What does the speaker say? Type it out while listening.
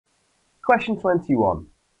Question 21.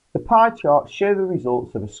 The pie charts show the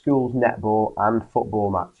results of a school's netball and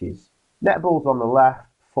football matches. Netball's on the left,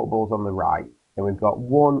 football's on the right, and we've got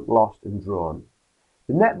won, lost and drawn.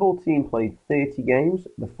 The netball team played 30 games,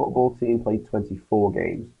 the football team played 24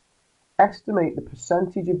 games. Estimate the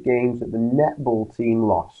percentage of games that the netball team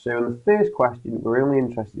lost. So in the first question, we're only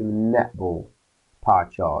interested in the netball pie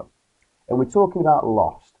chart, and we're talking about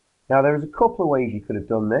lost. Now there's a couple of ways you could have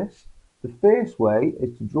done this. The first way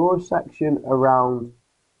is to draw a section around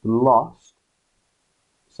the lost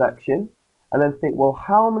section and then think, well,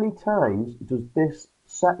 how many times does this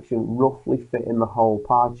section roughly fit in the whole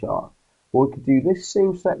pie chart? Well, we could do this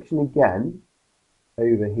same section again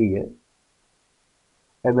over here,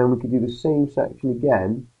 and then we could do the same section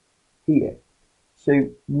again here.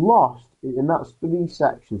 So lost, and that's 3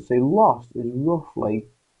 sections, so lost is roughly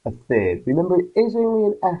a third. Remember, it is only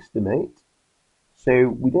an estimate, so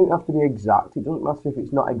we don't have to be exact. It doesn't matter if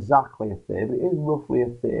it's not exactly a third, but it is roughly a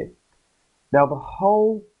third. Now the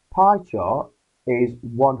whole pie chart is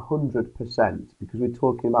 100% because we're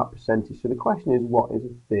talking about percentage. So the question is, what is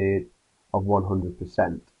a third of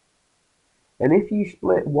 100%? And if you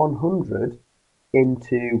split 100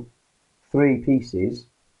 into 3 pieces,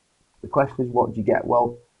 the question is, what do you get?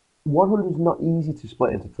 Well, 100 is not easy to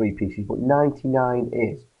split into 3 pieces, but 99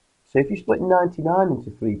 is. So if you split 99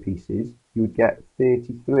 into 3 pieces, you would get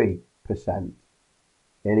 33%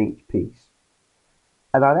 in each piece.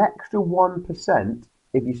 And that extra 1%,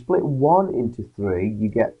 if you split 1 into 3, you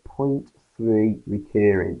get 0.3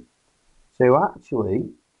 recurring. So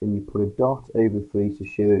actually, and you put a dot over 3 to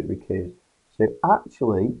show it recurs. So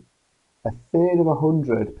actually, a third of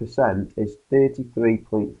 100% is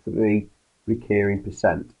 33.3 recurring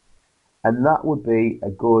percent. And that would be a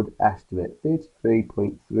good estimate,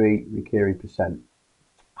 33.3 recurring percent.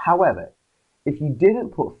 However, if you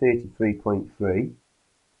didn't put 33.3,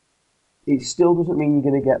 it still doesn't mean you're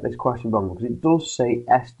going to get this question wrong because it does say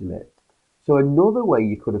estimate. So another way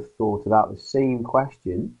you could have thought about the same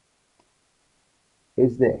question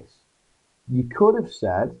is this. You could have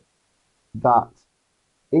said that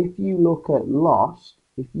if you look at lost,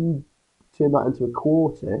 if you turn that into a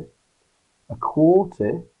quarter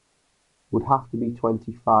would have to be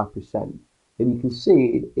 25%. And you can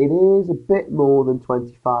see it is a bit more than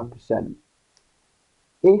 25%.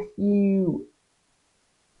 If you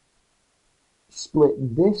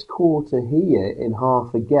split this quarter here in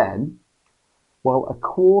half again, well, a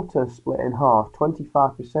quarter split in half,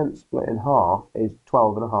 25% split in half is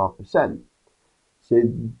 12.5%. So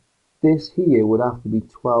this here would have to be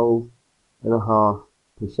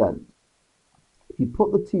 12.5%. If you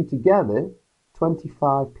put the two together,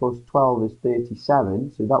 25 plus 12 is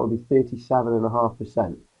 37, so that would be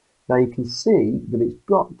 37.5%. Now you can see that it's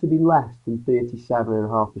got to be less than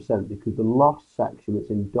 37.5% because the lost section that's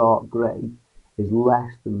in dark grey is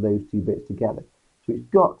less than those two bits together. So it's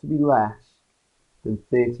got to be less than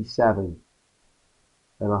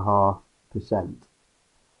 37.5%.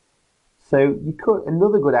 So you could,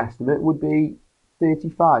 another good estimate would be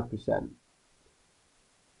 35%.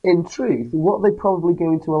 In truth, what they're probably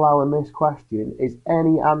going to allow in this question is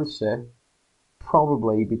any answer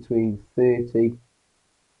probably between 30%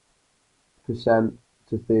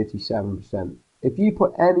 to 37%. If you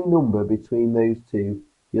put any number between those two,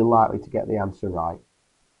 you're likely to get the answer right.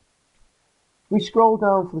 If we scroll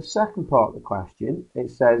down for the second part of the question, it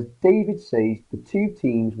says, David says the 2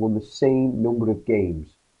 teams won the same number of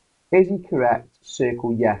games. Is he correct?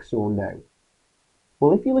 Circle yes or no.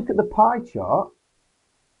 Well, if you look at the pie chart,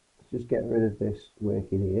 let's just get rid of this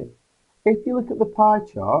working here. If you look at the pie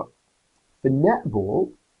chart, for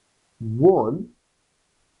netball, 1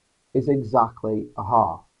 is exactly a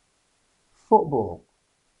half. Football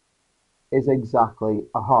is exactly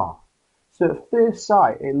a half. So at first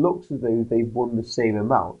sight, it looks as though they've won the same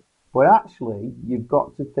amount. But actually, you've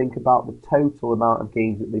got to think about the total amount of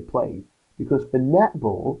games that they played. Because for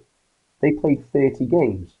netball, they played 30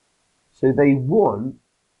 games. So they won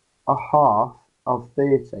a half of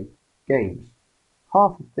 30 games.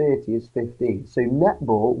 Half of 30 is 15. So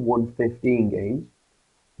netball won 15 games.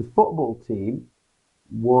 The football team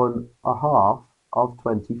won a half of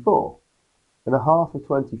 24. And a half of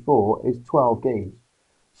 24 is 12 games.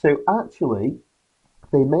 So actually,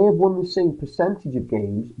 they may have won the same percentage of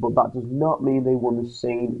games, but that does not mean they won the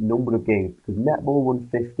same number of games because netball won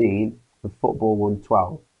 15 and football won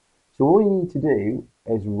 12. So all you need to do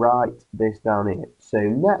is write this down here. So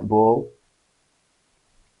netball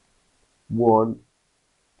won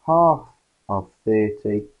half of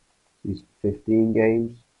 30, is 15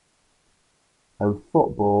 games, and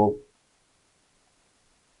football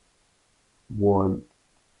won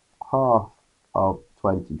half of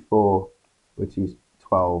 24, which is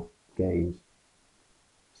 12 games.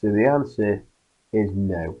 So the answer is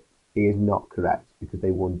no. He is not correct because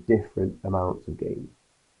they won different amounts of games.